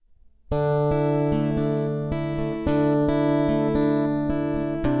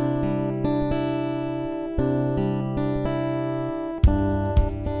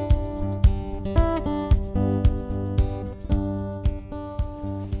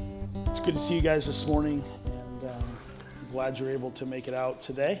Good to see you guys this morning, and I'm glad you're able to make it out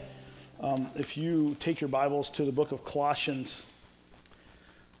today. If you take your Bibles to the book of Colossians,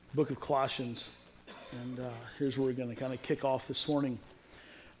 and here's where we're going to kind of kick off this morning.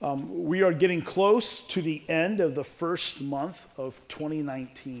 We are getting close to the end of the first month of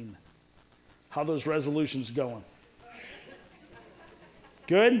 2019. How are those resolutions going?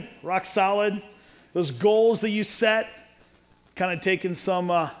 Good? Rock solid? Those goals that you set, kind of taking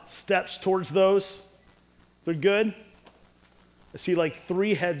some steps towards those? They're good? I see like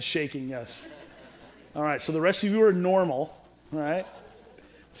 3 heads shaking, yes. All right, so the rest of you are normal, all right?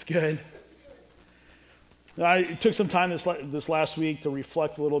 It's good. I took some time this last week to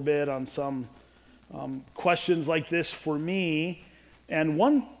reflect a little bit on some questions like this for me. And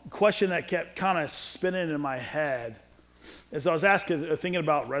one question that kept kind of spinning in my head as I was thinking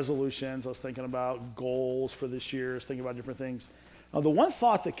about resolutions, I was thinking about goals for this year, I was thinking about different things. The one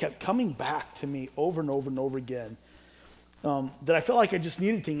thought that kept coming back to me over and over and over again that I felt like I just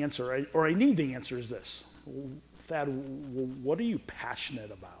needed to answer, or I need to answer, is this. Thad, what are you passionate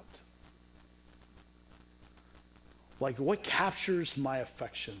about? Like, what captures my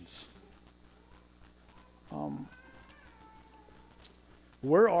affections?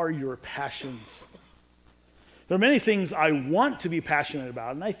 Where are your passions? There are many things I want to be passionate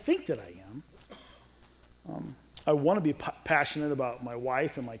about, and I think that I am. I want to be passionate about my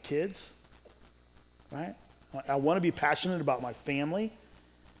wife and my kids, right? I want to be passionate about my family.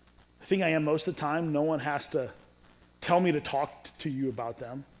 I think I am most of the time. No one has to tell me to talk to you about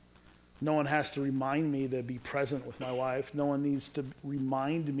them. No one has to remind me to be present with my wife. No one needs to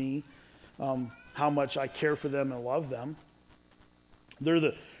remind me how much I care for them and love them.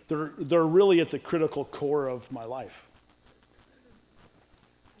 They're really at the critical core of my life.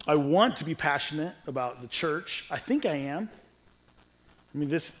 I want to be passionate about the church. I think I am. I mean,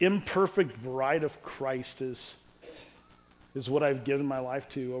 this imperfect bride of Christ is what I've given my life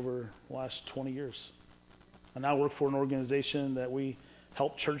to over the last 20 years. I now work for an organization that we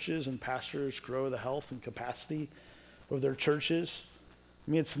help churches and pastors grow the health and capacity of their churches.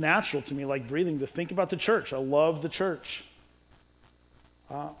 I mean, it's natural to me, like breathing, to think about the church. I love the church.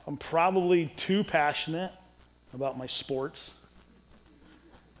 I'm probably too passionate about my sports,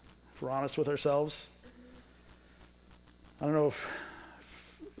 if we're honest with ourselves. I don't know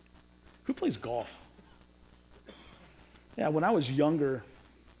who plays golf? Yeah, when I was younger,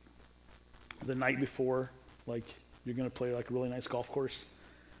 the night before, like, you're going to play like a really nice golf course,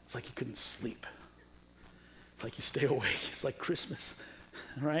 it's like you couldn't sleep. It's like you stay awake. It's like Christmas,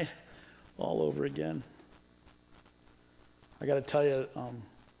 right? All over again. I got to tell you,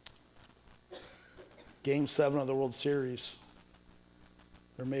 Game 7 of the World Series,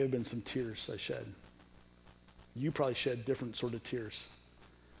 there may have been some tears I shed. You probably shed different sort of tears.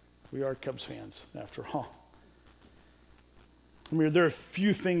 We are Cubs fans, after all. I mean, there are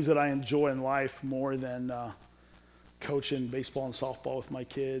few things that I enjoy in life more than coaching baseball and softball with my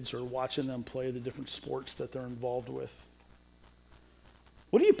kids or watching them play the different sports that they're involved with.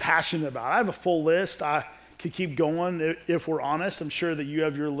 What are you passionate about? I have a full list. I could keep going if we're honest. I'm sure that you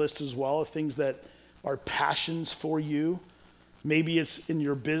have your list as well of things that are passions for you. Maybe it's in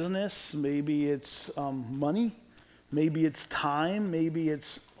your business. Maybe it's money. Maybe it's time. Maybe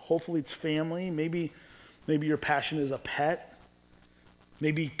hopefully it's family. Maybe your passion is a pet.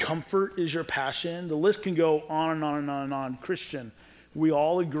 Maybe comfort is your passion. The list can go on and on and on and on. Christian, we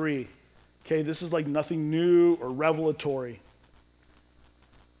all agree, okay, this is like nothing new or revelatory.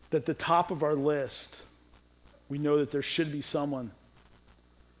 That the top of our list, we know that there should be someone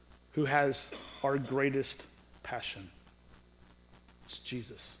who has our greatest passion. It's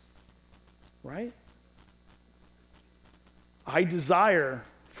Jesus, right? I desire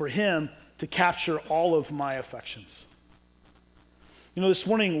for him to capture all of my affections. You know, this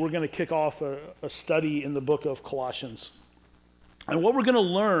morning we're going to kick off a study in the book of Colossians. And what we're going to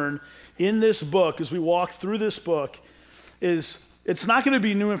learn in this book as we walk through this book is it's not going to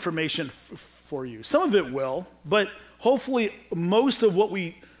be new information for you. Some of it will, but hopefully most of what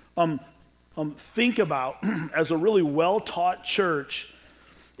we think about as a really well-taught church,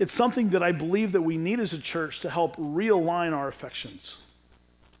 it's something that I believe that we need as a church to help realign our affections.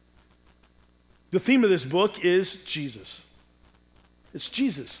 The theme of this book is Jesus. It's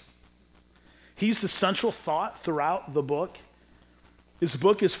Jesus. He's the central thought throughout the book. This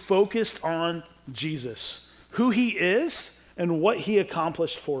book is focused on Jesus, who he is and what he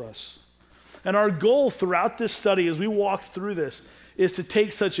accomplished for us. And our goal throughout this study as we walk through this is to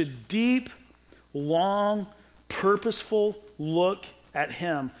take such a deep, long, purposeful look at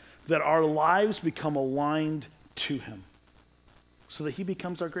him that our lives become aligned to him. so that he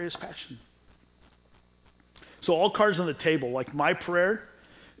becomes our greatest passion. So all cards on the table. Like, my prayer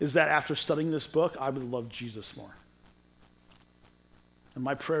is that after studying this book, I would love Jesus more. And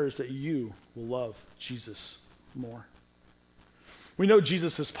my prayer is that you will love Jesus more. We know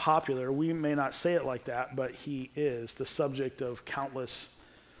Jesus is popular. We may not say it like that, but he is the subject of countless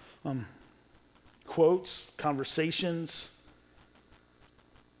quotes, conversations,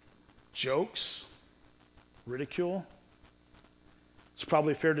 jokes, ridicule. It's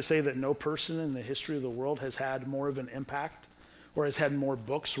probably fair to say that no person in the history of the world has had more of an impact or has had more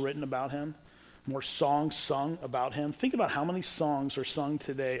books written about him, more songs sung about him. Think about how many songs are sung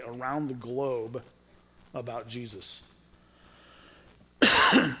today around the globe about Jesus.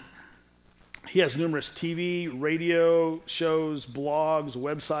 He has numerous TV, radio shows, blogs,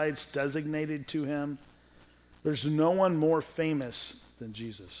 websites designated to him. There's no one more famous than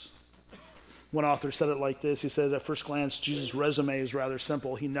Jesus. One author said it like this. He said, at first glance, Jesus' resume is rather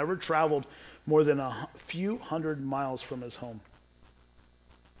simple. He never traveled more than a few hundred miles from his home.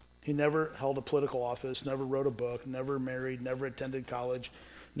 He never held a political office, never wrote a book, never married, never attended college,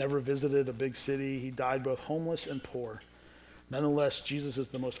 never visited a big city. He died both homeless and poor. Nonetheless, Jesus is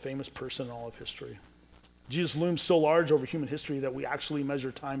the most famous person in all of history. Jesus looms so large over human history that we actually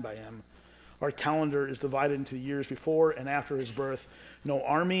measure time by him. Our calendar is divided into years before and after his birth. No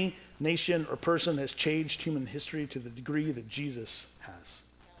army, nation, or person has changed human history to the degree that Jesus has.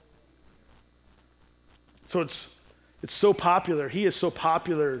 So it's so popular. He is so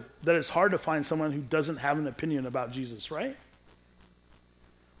popular that it's hard to find someone who doesn't have an opinion about Jesus, right?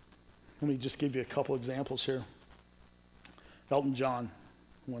 Let me just give you a couple examples here. Elton John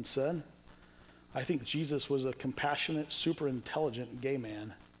once said, I think Jesus was a compassionate, super intelligent gay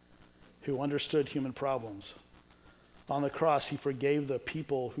man who understood human problems. On the cross, he forgave the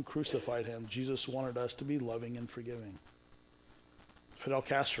people who crucified him. Jesus wanted us to be loving and forgiving. Fidel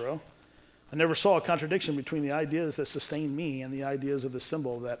Castro, I never saw a contradiction between the ideas that sustain me and the ideas of the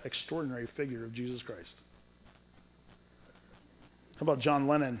symbol of that extraordinary figure of Jesus Christ. How about John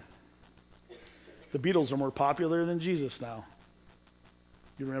Lennon? The Beatles are more popular than Jesus now.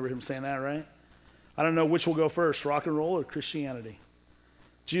 You remember him saying that, right? I don't know which will go first, rock and roll or Christianity.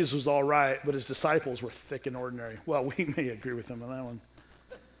 Jesus was all right, but his disciples were thick and ordinary. Well, we may agree with him on that one.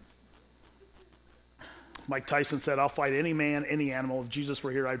 Mike Tyson said, I'll fight any man, any animal. If Jesus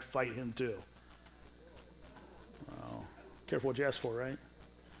were here, I'd fight him too. Well, careful what you ask for, right?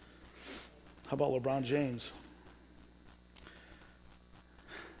 How about LeBron James?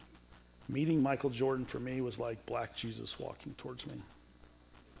 Meeting Michael Jordan for me was like black Jesus walking towards me.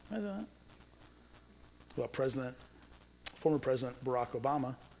 I thought. About former President Barack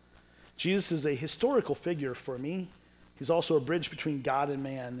Obama. Jesus is a historical figure for me. He's also a bridge between God and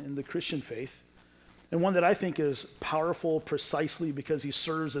man in the Christian faith, and one that I think is powerful precisely because he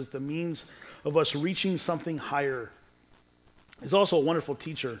serves as the means of us reaching something higher. He's also a wonderful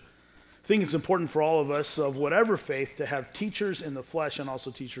teacher. I think it's important for all of us of whatever faith to have teachers in the flesh and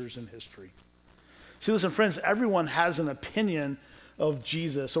also teachers in history. See, listen, friends, everyone has an opinion of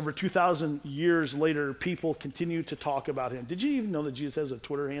Jesus. Over 2,000 years later, people continue to talk about him. Did you even know that Jesus has a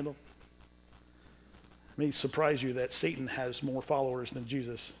Twitter handle? It may surprise you that Satan has more followers than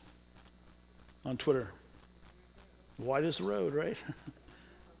Jesus on Twitter. Wide as the road, right?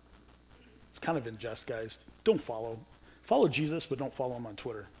 It's kind of unjust, guys. Don't follow. Follow Jesus, but don't follow him on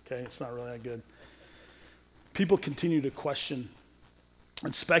Twitter, okay? It's not really that good. People continue to question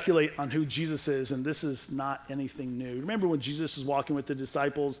and speculate on who Jesus is, and this is not anything new. Remember when Jesus was walking with the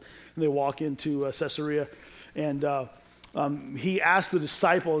disciples, and they walk into Caesarea, and he asked the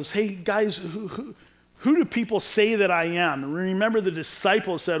disciples, hey, guys, who do people say that I am? And remember the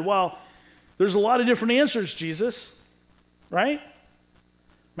disciples said, well, there's a lot of different answers, Jesus, right?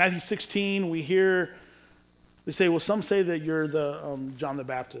 Matthew 16, we hear, they say, well, some say that you're the John the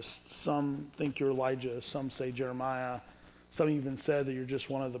Baptist. Some think you're Elijah. Some say Jeremiah. Some even said that you're just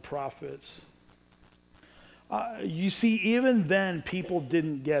one of the prophets. You see, even then, people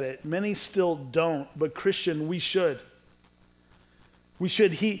didn't get it. Many still don't, but Christian, we should. We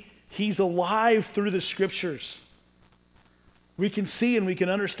should. He's alive through the scriptures. We can see and we can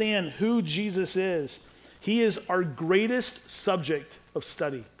understand who Jesus is. He is our greatest subject of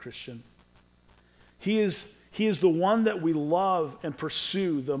study, Christian. He is the one that we love and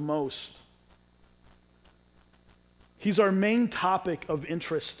pursue the most. He's our main topic of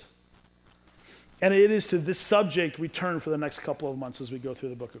interest. And it is to this subject we turn for the next couple of months as we go through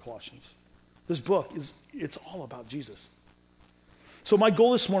the book of Colossians. This book it's all about Jesus. So my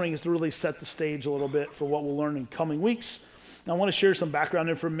goal this morning is to really set the stage a little bit for what we'll learn in coming weeks. And I want to share some background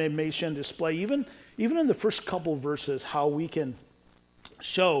information, display even in the first couple of verses how we can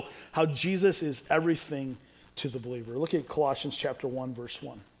show how Jesus is everything to the believer. Look at Colossians chapter 1, verse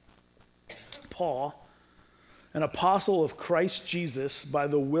 1. Paul, an apostle of Christ Jesus by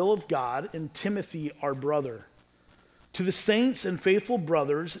the will of God, and Timothy, our brother, to the saints and faithful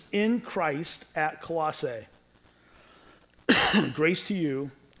brothers in Christ at Colossae. Grace to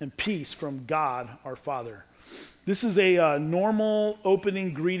you and peace from God our Father. This is a normal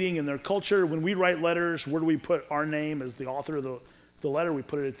opening greeting in their culture. When we write letters, where do we put our name as the author of the letter? We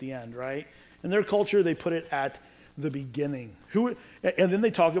put it at the end, right? In their culture, they put it at the beginning. And then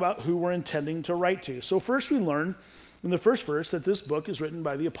they talk about who we're intending to write to. So first we learn in the first verse that this book is written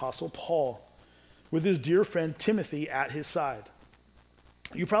by the Apostle Paul with his dear friend Timothy at his side.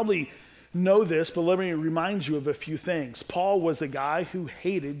 You probably know this, but let me remind you of a few things. Paul was a guy who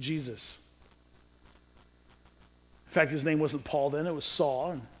hated Jesus. In fact, his name wasn't Paul then, it was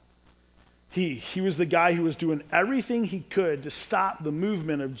Saul. He was the guy who was doing everything he could to stop the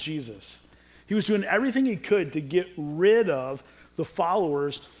movement of Jesus. He was doing everything he could to get rid of the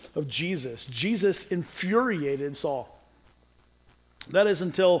followers of Jesus. Jesus infuriated Saul. That is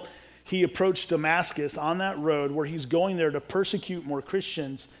until he approached Damascus on that road where he's going there to persecute more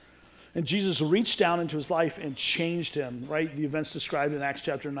Christians. And Jesus reached down into his life and changed him, right? The events described in Acts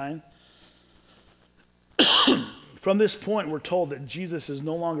chapter 9. From this point, we're told that Jesus is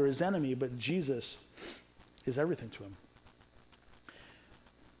no longer his enemy, but Jesus is everything to him.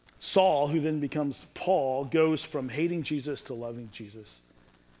 Saul, who then becomes Paul, goes from hating Jesus to loving Jesus.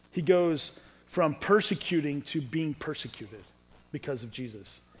 He goes from persecuting to being persecuted because of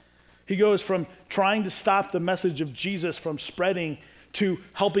Jesus. He goes from trying to stop the message of Jesus from spreading to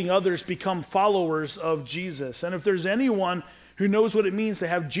helping others become followers of Jesus. And if there's anyone who knows what it means to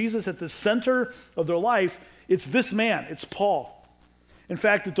have Jesus at the center of their life, it's this man, it's Paul. In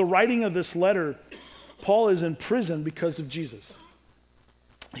fact, at the writing of this letter, Paul is in prison because of Jesus.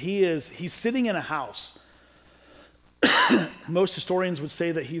 He's sitting in a house. Most historians would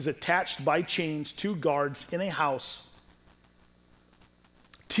say that he's attached by chains to guards in a house,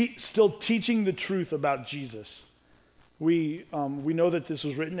 still teaching the truth about Jesus. We know that this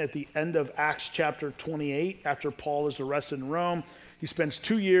was written at the end of Acts chapter 28, after Paul is arrested in Rome. He spends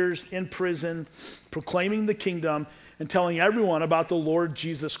 2 years in prison proclaiming the kingdom and telling everyone about the Lord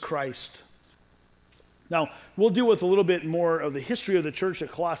Jesus Christ. Now, we'll deal with a little bit more of the history of the church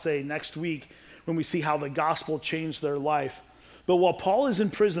at Colossae next week when we see how the gospel changed their life. But while Paul is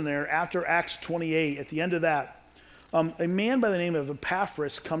in prison there, after Acts 28, at the end of that, a man by the name of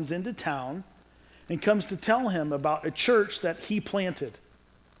Epaphras comes into town and comes to tell him about a church that he planted.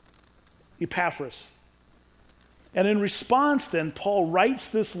 Epaphras. And in response then, Paul writes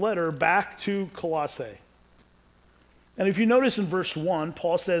this letter back to Colossae. And if you notice in verse 1,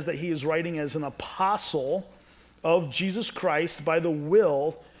 Paul says that he is writing as an apostle of Jesus Christ by the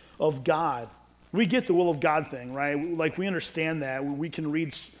will of God. We get the will of God thing, right? Like, we understand that. We can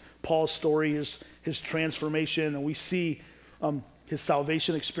read Paul's story, his transformation, and we see his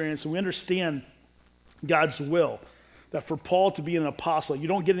salvation experience, and we understand God's will. That for Paul to be an apostle, you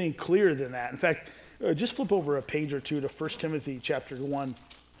don't get any clearer than that. In fact, just flip over a page or two to 1 Timothy chapter 1.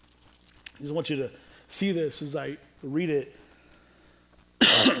 I just want you to see this as I read it.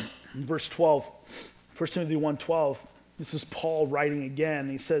 Verse 12, 1 Timothy 1:12. This is Paul writing again.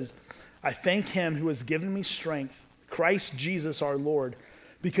 He says, I thank him who has given me strength, Christ Jesus our Lord,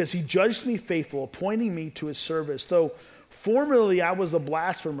 because he judged me faithful, appointing me to his service. Though formerly I was a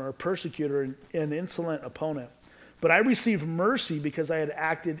blasphemer, a persecutor, an insolent opponent. But I received mercy because I had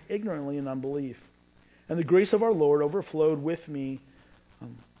acted ignorantly in unbelief. And the grace of our Lord overflowed with me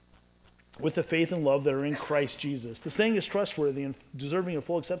with the faith and love that are in Christ Jesus. The saying is trustworthy and deserving of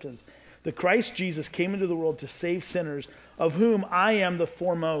full acceptance, that Christ Jesus came into the world to save sinners, of whom I am the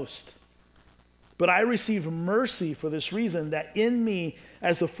foremost. But I received mercy for this reason, that in me,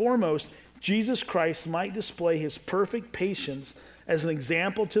 as the foremost, Jesus Christ might display his perfect patience as an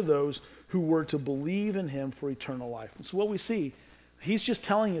example to those who were to believe in him for eternal life. And so what we see, he's just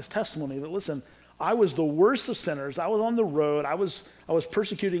telling his testimony that, listen, I was the worst of sinners. I was on the road. I was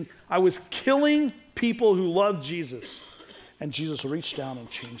persecuting. I was killing people who loved Jesus. And Jesus reached down and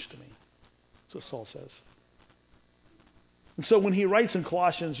changed me. That's what Saul says. And so when he writes in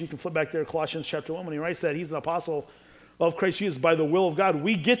Colossians, you can flip back there, Colossians chapter 1, when he writes that he's an apostle of Christ Jesus by the will of God,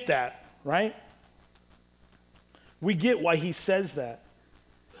 we get that, right? We get why he says that.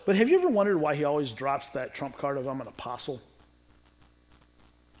 But have you ever wondered why he always drops that trump card of I'm an apostle?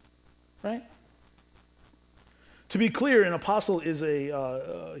 Right? To be clear, an apostle is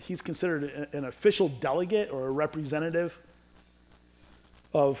he's considered an official delegate or a representative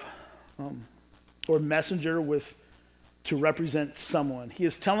of, or messenger with to represent someone. He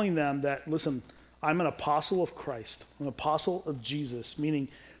is telling them that, listen, I'm an apostle of Christ, an apostle of Jesus, meaning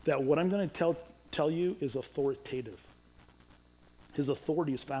that what I'm going to tell you is authoritative. His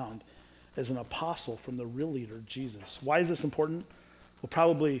authority is found as an apostle from the real leader, Jesus. Why is this important? Well,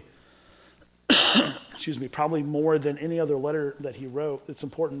 probably probably more than any other letter that he wrote. It's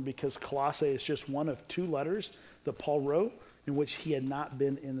important because Colossae is just one of two letters that Paul wrote in which he had not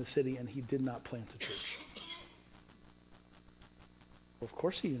been in the city and he did not plant the church. Well, of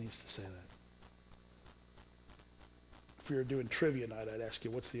course he needs to say that. If we were doing trivia night, I'd ask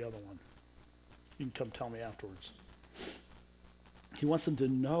you, what's the other one? You can come tell me afterwards. He wants them to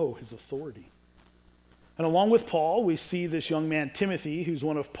know his authority. And along with Paul, we see this young man, Timothy, who's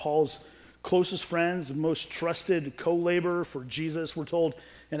one of Paul's closest friends, most trusted co-laborer for Jesus. We're told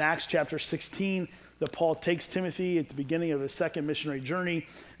in Acts chapter 16 that Paul takes Timothy at the beginning of his second missionary journey,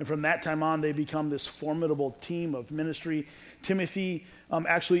 and from that time on, they become this formidable team of ministry. Timothy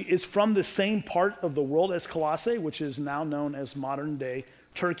actually is from the same part of the world as Colossae, which is now known as modern-day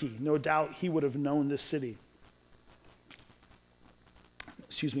Turkey. No doubt he would have known this city.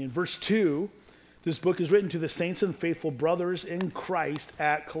 In verse 2, this book is written to the saints and faithful brothers in Christ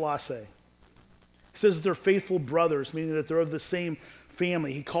at Colossae. He says that they're faithful brothers, meaning that they're of the same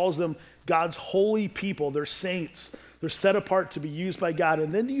family. He calls them God's holy people. They're saints. They're set apart to be used by God.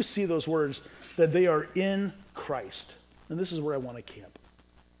 And then do you see those words, that they are in Christ? And this is where I want to camp.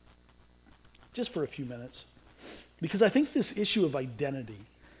 Just for a few minutes. Because I think this issue of identity,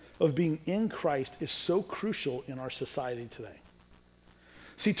 of being in Christ, is so crucial in our society today.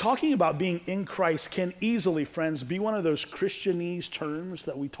 See, talking about being in Christ can easily, friends, be one of those Christianese terms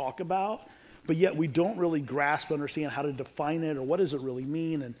that we talk about, but yet we don't really grasp, understand how to define it or what does it really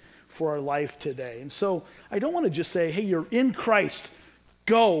mean and for our life today. And so I don't want to just say, hey, you're in Christ,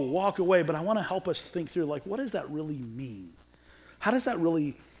 go, walk away, but I want to help us think through, like, what does that really mean? How does that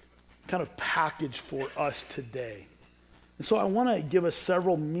really kind of package for us today? And so I want to give us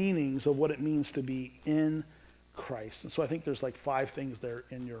several meanings of what it means to be in Christ. And so I think there's like 5 things there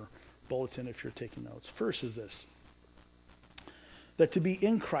in your bulletin if you're taking notes. First is this, that to be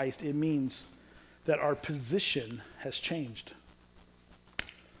in Christ, it means that our position has changed.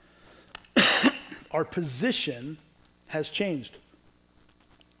 Our position has changed.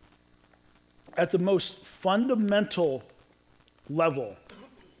 At the most fundamental level,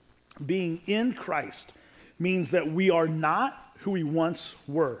 being in Christ means that we are not who we once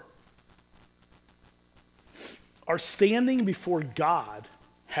were. Our standing before God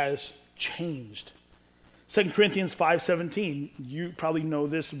has changed. 2 Corinthians 5:17, you probably know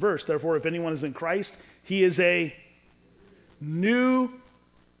this verse. Therefore, if anyone is in Christ, he is a new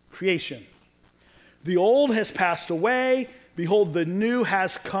creation. The old has passed away. Behold, the new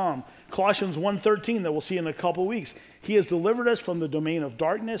has come. Colossians 1:13 that we'll see in a couple weeks. He has delivered us from the domain of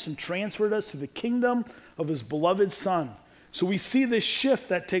darkness and transferred us to the kingdom of his beloved Son. So we see this shift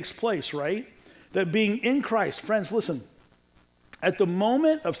that takes place, right? That being in Christ, friends, listen, at the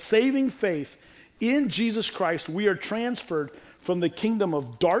moment of saving faith in Jesus Christ, we are transferred from the kingdom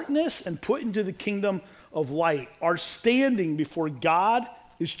of darkness and put into the kingdom of light. Our standing before God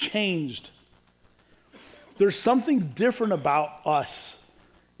is changed. There's something different about us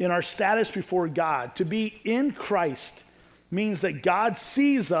in our status before God. To be in Christ means that God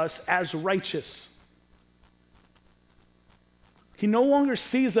sees us as righteous. He no longer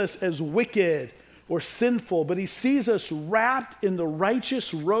sees us as wicked or sinful, but he sees us wrapped in the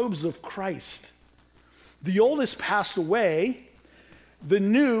righteous robes of Christ. The old has passed away. The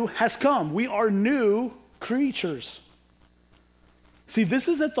new has come. We are new creatures. See, this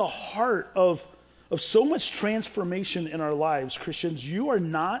is at the heart of so much transformation in our lives, Christians. You are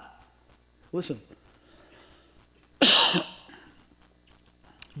not, listen,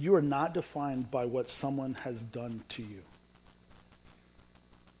 you are not defined by what someone has done to you.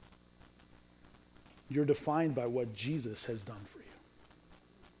 You're defined by what Jesus has done for you.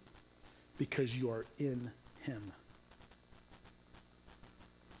 Because you are in him.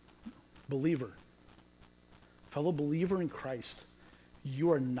 Believer, fellow believer in Christ,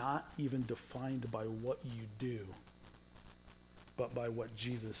 you are not even defined by what you do, but by what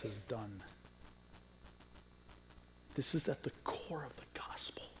Jesus has done. This is at the core of the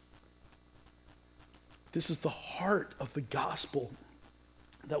gospel. This is the heart of the gospel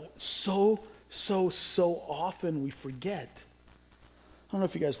that so often we forget. I don't know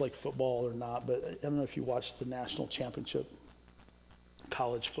if you guys like football or not, but I don't know if you watched the national championship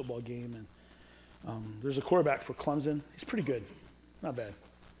college football game. And there's a quarterback for Clemson. He's pretty good. Not bad.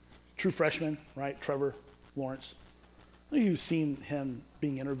 True freshman, right? Trevor Lawrence. I don't know if you've seen him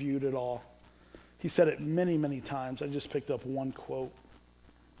being interviewed at all. He said it many, many times. I just picked up one quote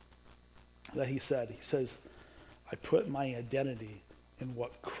that he said. He says, I put my identity in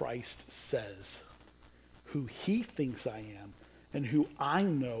what Christ says, who he thinks I am, and who I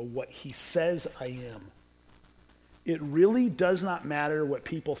know what he says I am. It really does not matter what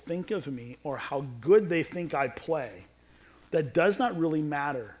people think of me or how good they think I play. That does not really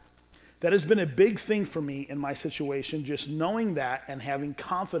matter. That has been a big thing for me in my situation, just knowing that and having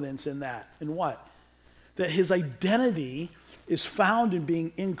confidence in that. In what? That his identity is found in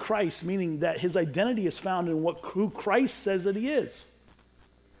being in Christ, meaning that his identity is found in who Christ says that he is.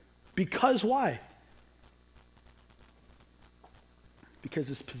 Because why? Because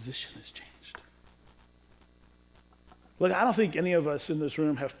his position has changed. Look, I don't think any of us in this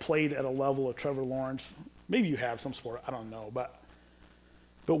room have played at a level of Trevor Lawrence. Maybe you have some sport, I don't know, but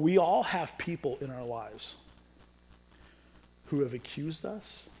we all have people in our lives who have accused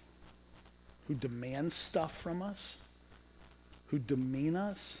us, who demand stuff from us, who demean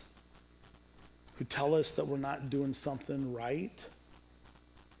us, who tell us that we're not doing something right,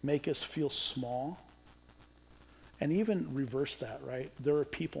 make us feel small, and even reverse that, right? There are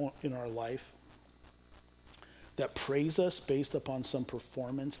people in our life that praise us based upon some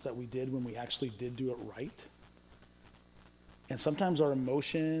performance that we did when we actually did do it right. And sometimes our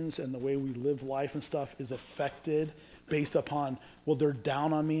emotions and the way we live life and stuff is affected based upon, well, they're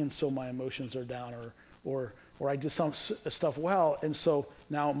down on me, and so my emotions are down, or I did some stuff well, and so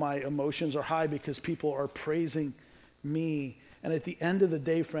now my emotions are high because people are praising me. And at the end of the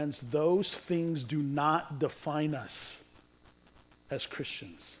day, friends, those things do not define us as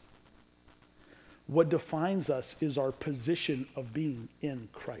Christians. What defines us is our position of being in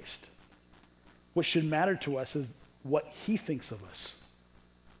Christ. What should matter to us is what he thinks of us,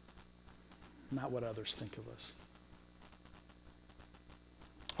 not what others think of us.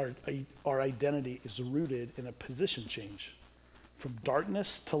 Our identity is rooted in a position change, from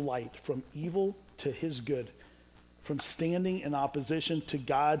darkness to light, from evil to his good, from standing in opposition to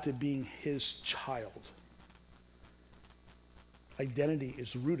God to being his child. Identity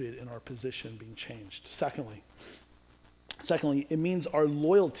is rooted in our position being changed. Secondly, it means our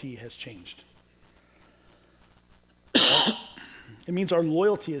loyalty has changed. It means our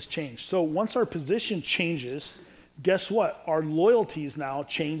loyalty has changed. So once our position changes, guess what? Our loyalties now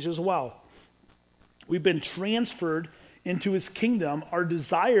change as well. We've been transferred into his kingdom. Our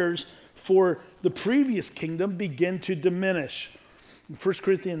desires for the previous kingdom begin to diminish. 1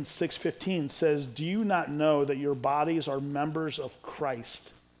 Corinthians 6:15 says, do you not know that your bodies are members of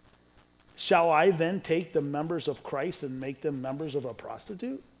Christ? Shall I then take the members of Christ and make them members of a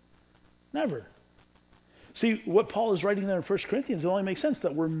prostitute? Never. See, what Paul is writing there in 1 Corinthians, it only makes sense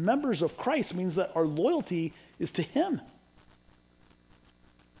that we're members of Christ means that our loyalty is to him.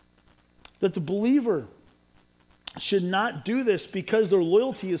 That the believer should not do this because their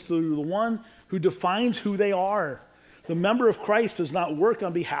loyalty is to the one who defines who they are. The member of Christ does not work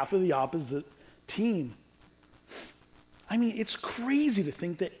on behalf of the opposite team. I mean, it's crazy to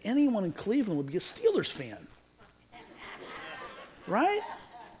think that anyone in Cleveland would be a Steelers fan. Right?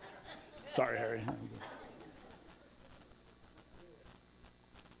 Sorry, Harry.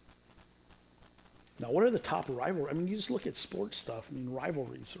 Now, what are the top rivalries? I mean, you just look at sports stuff. I mean,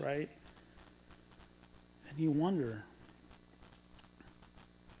 rivalries, right? And you wonder,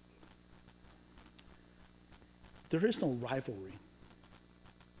 there is no rivalry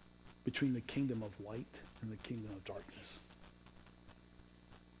between the kingdom of light and the kingdom of darkness.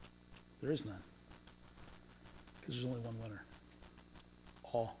 There is none. Because there's only one winner.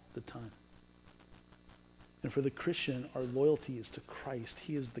 All the time. And for the Christian, our loyalty is to Christ.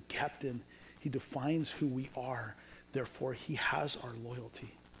 He is the captain. He defines who we are. Therefore, he has our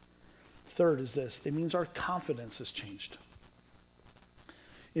loyalty. Third is this. It means our confidence has changed.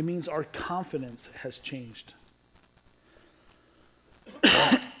 It means our confidence has changed.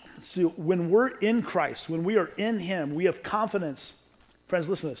 See, when we're in Christ, when we are in him, we have confidence. Friends,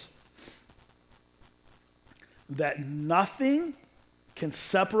 listen to this. That nothing can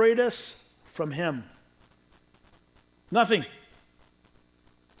separate us from him. Nothing.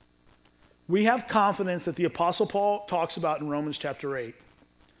 We have confidence that the Apostle Paul talks about in Romans chapter 8.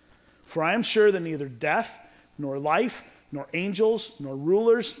 For I am sure that neither death, nor life, nor angels, nor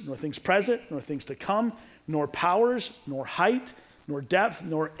rulers, nor things present, nor things to come, nor powers, nor height, nor depth,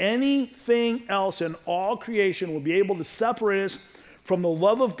 nor anything else in all creation will be able to separate us from the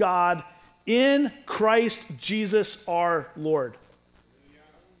love of God in Christ Jesus our Lord.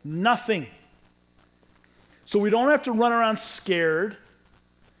 Nothing. So we don't have to run around scared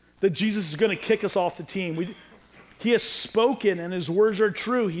that Jesus is going to kick us off the team. He has spoken and his words are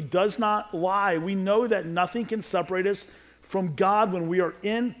true. He does not lie. We know that nothing can separate us from God when we are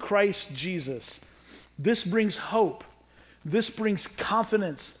in Christ Jesus. This brings hope. This brings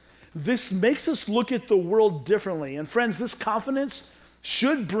confidence. This makes us look at the world differently. And friends, this confidence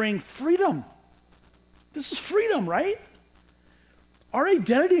should bring freedom. This is freedom, right? Our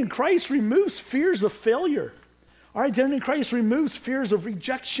identity in Christ removes fears of failure. Our identity in Christ removes fears of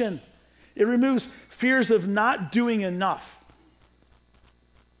rejection. It removes fears of not doing enough.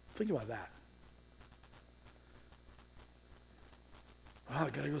 Think about that. Oh, I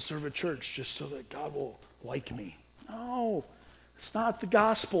got to go serve at church just so that God will like me. No, it's not the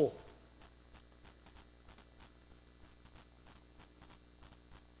gospel.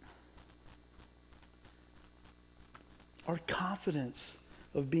 Our confidence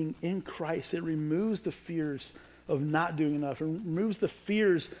of being in Christ, it removes the fears of not doing enough. It removes the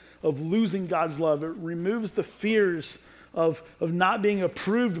fears of losing God's love. It removes the fears of not being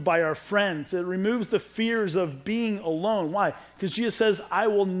approved by our friends. It removes the fears of being alone. Why? Because Jesus says, I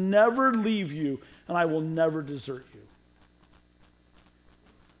will never leave you and I will never desert you.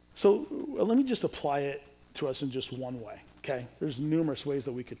 So let me just apply it to us in just one way, okay? There's numerous ways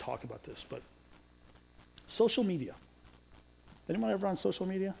that we could talk about this, but social media. Anyone ever on social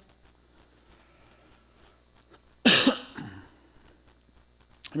media?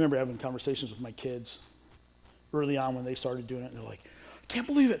 I remember having conversations with my kids early on when they started doing it, and they're like, I can't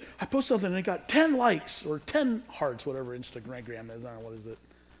believe it. I posted something and it got 10 likes or 10 hearts, whatever Instagram is. I don't know, what is it?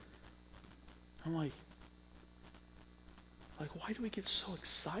 I'm like, why do we get so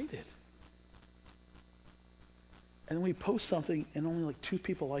excited? And then we post something and only like 2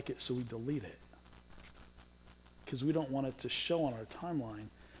 people like it, so we delete it. Because we don't want it to show on our timeline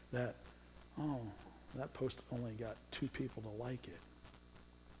that, oh, that post only got 2 people to like it.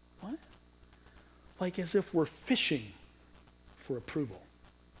 What? Like as if we're fishing for approval,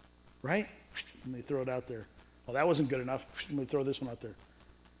 right? Let me throw it out there. Well, that wasn't good enough. Let me throw this one out there.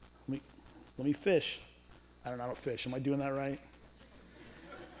 Let me fish. I don't fish. Am I doing that right?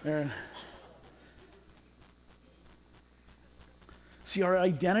 Aaron. See, our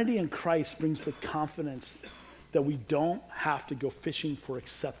identity in Christ brings the confidence that we don't have to go fishing for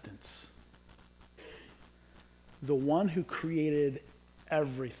acceptance. The one who created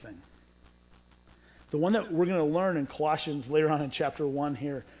everything, the one that we're going to learn in Colossians later on in chapter 1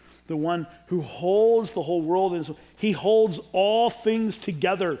 here, the one who holds the whole world, he holds all things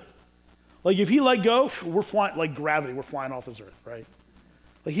together. Like if he let go, we're flying, like gravity, we're flying off this earth, right?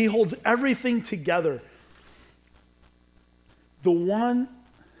 Like he holds everything together. The one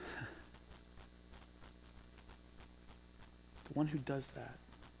who does that,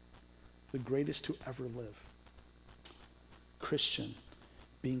 the greatest to ever live, Christian,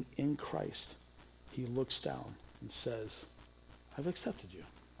 being in Christ, he looks down and says, I've accepted you.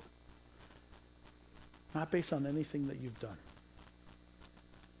 Not based on anything that you've done.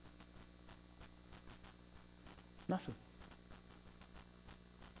 Nothing.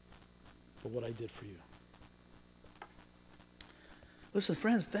 But what I did for you. Listen,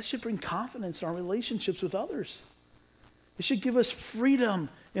 friends, that should bring confidence in our relationships with others. It should give us freedom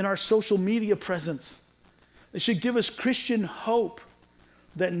in our social media presence. It should give us Christian hope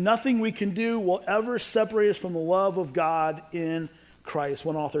that nothing we can do will ever separate us from the love of God in Christ.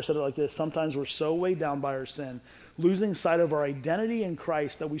 One author said it like this: sometimes we're so weighed down by our sin, losing sight of our identity in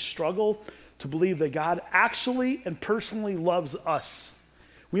Christ, that we struggle to believe that God actually and personally loves us.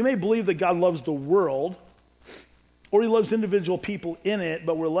 We may believe that God loves the world, or he loves individual people in it,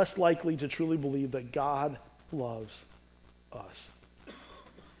 but we're less likely to truly believe that God loves us.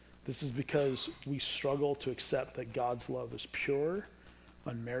 This is because we struggle to accept that God's love is pure,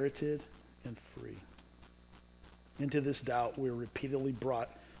 unmerited, and free. Into this doubt, we're repeatedly brought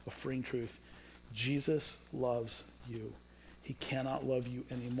a freeing truth. Jesus loves you. He cannot love you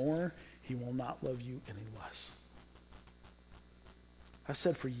anymore. He will not love you any less. I've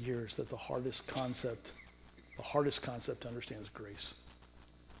said for years that the hardest concept to understand is grace.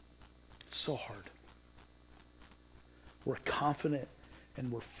 It's so hard. We're confident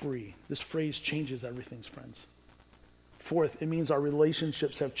and we're free. This phrase changes everything, friends. Fourth, it means our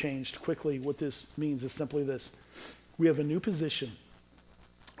relationships have changed quickly. What this means is simply this: we have a new position.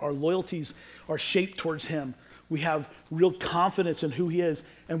 Our loyalties are shaped towards him. We have real confidence in who he is.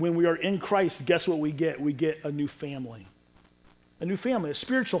 And when we are in Christ, guess what we get? We get a new family. A new family, a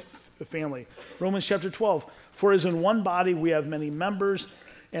spiritual family. Romans chapter 12. For as in one body we have many members,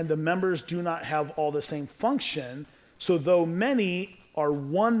 and the members do not have all the same function, so though many are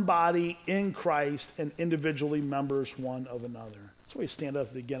one body in Christ and individually members one of another. That's why you stand up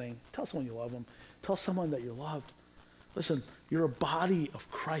at the beginning. Tell someone you love them. Tell someone that you're loved. Listen, you're a body of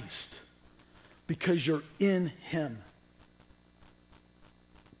Christ because you're in him.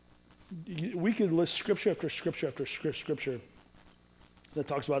 We could list scripture after scripture after scripture that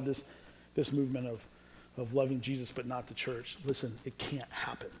talks about this movement of loving Jesus but not the church. Listen, it can't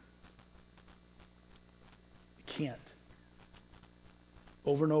happen. It can't.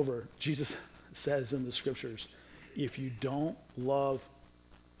 Over and over, Jesus says in the scriptures, if you don't love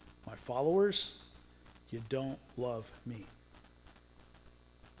my followers, you don't love me.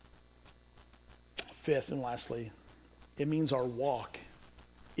 Fifth and lastly, it means our walk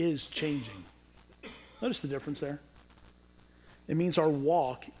is changing. Notice the difference there. It means our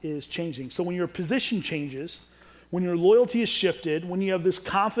walk is changing. So when your position changes, when your loyalty is shifted, when you have this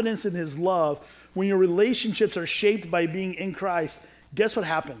confidence in his love, when your relationships are shaped by being in Christ, guess what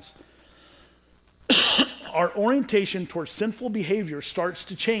happens? Our orientation towards sinful behavior starts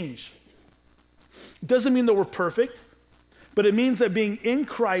to change. It doesn't mean that we're perfect, but it means that being in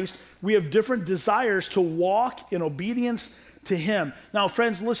Christ, we have different desires to walk in obedience to him. Now,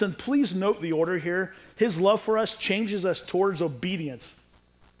 friends, listen, please note the order here. His love for us changes us towards obedience.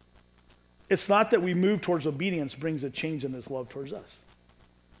 It's not that we move towards obedience brings a change in his love towards us.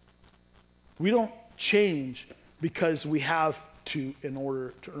 We don't change because we have to in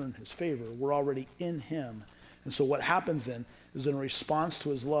order to earn his favor. We're already in him. And so what happens then is in response to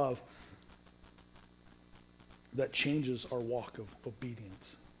his love, that changes our walk of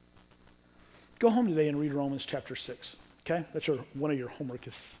obedience. Go home today and read Romans chapter 6. Okay? That's one of your homework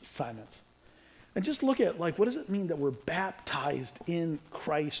assignments. And just look at, what does it mean that we're baptized in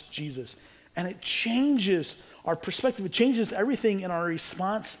Christ Jesus? And it changes our perspective. It changes everything in our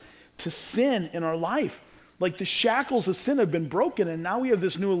response to sin in our life. Like the shackles of sin have been broken, and now we have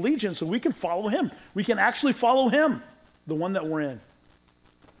this new allegiance, so we can follow him. We can actually follow him, the one that we're in.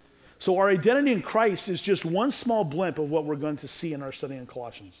 So our identity in Christ is just one small blimp of what we're going to see in our study in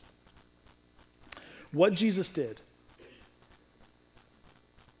Colossians. What Jesus did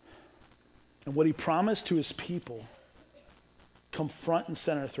and what he promised to his people come front and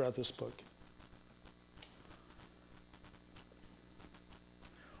center throughout this book.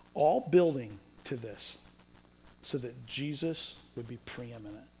 All building to this so that Jesus would be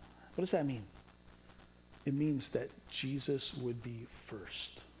preeminent. What does that mean? It means that Jesus would be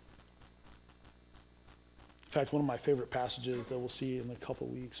first. In fact, one of my favorite passages that we'll see in a couple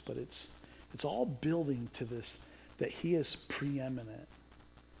weeks, but it's all building to this, that he is preeminent.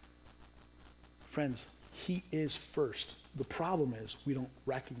 Friends, he is first. The problem is we don't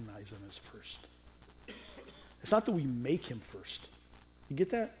recognize him as first. It's not that we make him first. You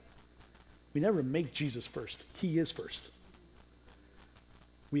get that? We never make Jesus first. He is first.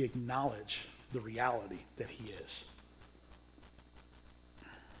 We acknowledge the reality that he is.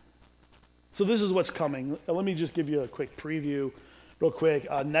 So this is what's coming. Let me just give you a quick preview real quick.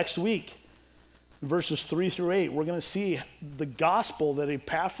 Next week, verses 3 through 8, we're going to see the gospel that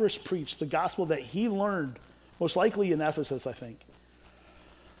Epaphras preached, the gospel that he learned, most likely in Ephesus, I think.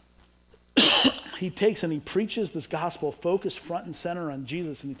 He takes and he preaches this gospel focused front and center on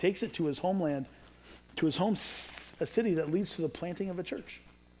Jesus, and he takes it to his homeland, to his home city that leads to the planting of a church.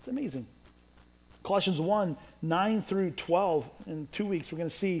 It's amazing. Colossians 1, 9 through 12, in 2 weeks, we're going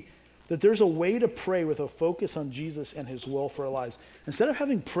to see that there's a way to pray with a focus on Jesus and his will for our lives. Instead of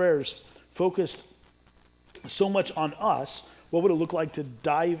having prayers focused so much on us, what would it look like to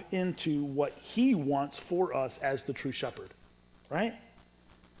dive into what he wants for us as the true shepherd, right?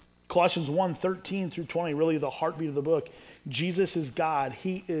 Colossians 1, 13 through 20, really the heartbeat of the book. Jesus is God.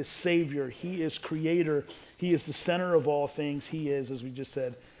 He is Savior. He is Creator. He is the center of all things. He is, as we just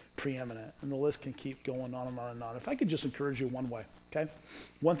said, preeminent. And the list can keep going on and on and on. If I could just encourage you one way, okay?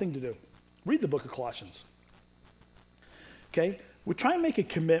 One thing to do. Read the book of Colossians. Okay? We try and make a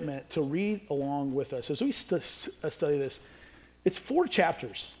commitment to read along with us. As we study this, it's 4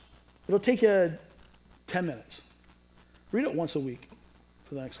 chapters. It'll take you 10 minutes. Read it once a week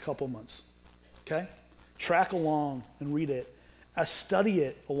for the next couple months. Okay? Track along and read it. Study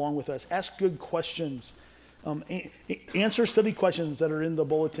it along with us. Ask good questions. Answer study questions that are in the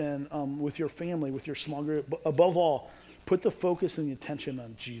bulletin with your family, with your small group. But above all, put the focus and the attention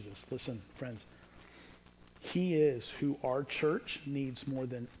on Jesus. Listen, friends. He is who our church needs more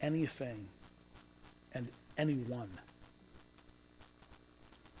than anything and anyone.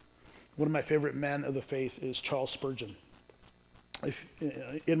 One of my favorite men of the faith is Charles Spurgeon.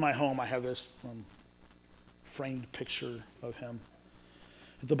 In my home, I have this framed picture of him.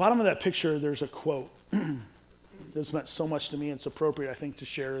 At the bottom of that picture, there's a quote that's meant so much to me. It's appropriate, I think, to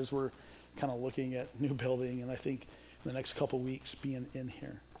share as we're kind of looking at new building, and I think in the next couple weeks being in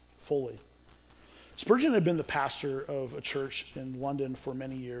here fully. Spurgeon had been the pastor of a church in London for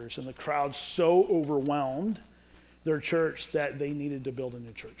many years, and the crowd so overwhelmed their church that they needed to build a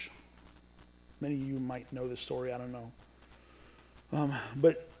new church. Many of you might know this story, I don't know.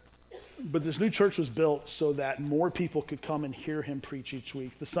 But this new church was built so that more people could come and hear him preach each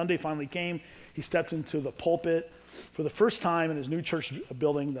week. The Sunday finally came. He stepped into the pulpit for the first time in his new church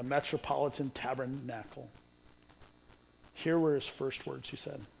building, the Metropolitan Tabernacle. Here were his first words, he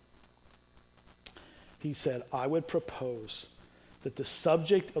said. He said, I would propose that the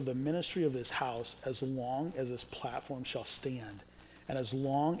subject of the ministry of this house, as long as this platform shall stand, and as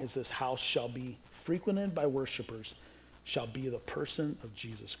long as this house shall be frequented by worshipers, shall be the person of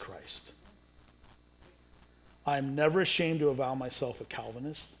Jesus Christ. I am never ashamed to avow myself a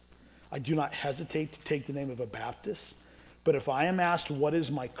Calvinist. I do not hesitate to take the name of a Baptist. But if I am asked what is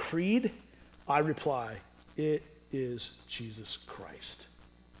my creed, I reply, it is Jesus Christ.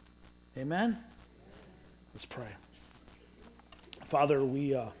 Amen? Let's pray. Father,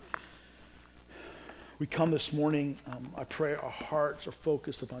 we come this morning. I pray our hearts are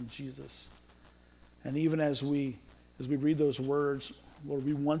focused upon Jesus. And even as we read those words, Lord,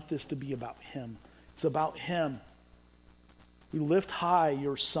 we want this to be about him. It's about him. We lift high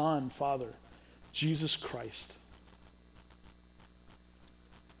your Son, Father, Jesus Christ.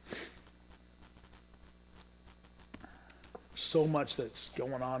 So much that's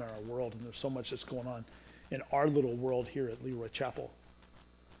going on in our world, and there's so much that's going on in our little world here at Leroy Chapel.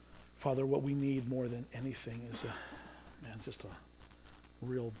 Father, what we need more than anything is just a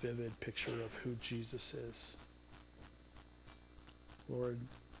real vivid picture of who Jesus is. Lord,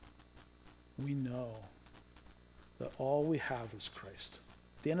 we know that all we have is Christ.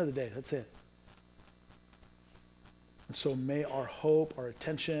 At the end of the day, that's it. And so may our hope, our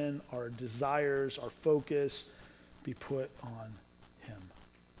attention, our desires, our focus be put on him.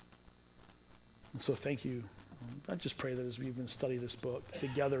 And so thank you. I just pray that as we even study this book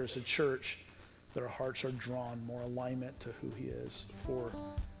together as a church, that our hearts are drawn more alignment to who he is for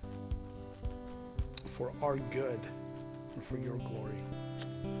our good and for your glory.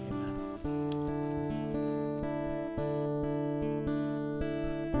 Amen.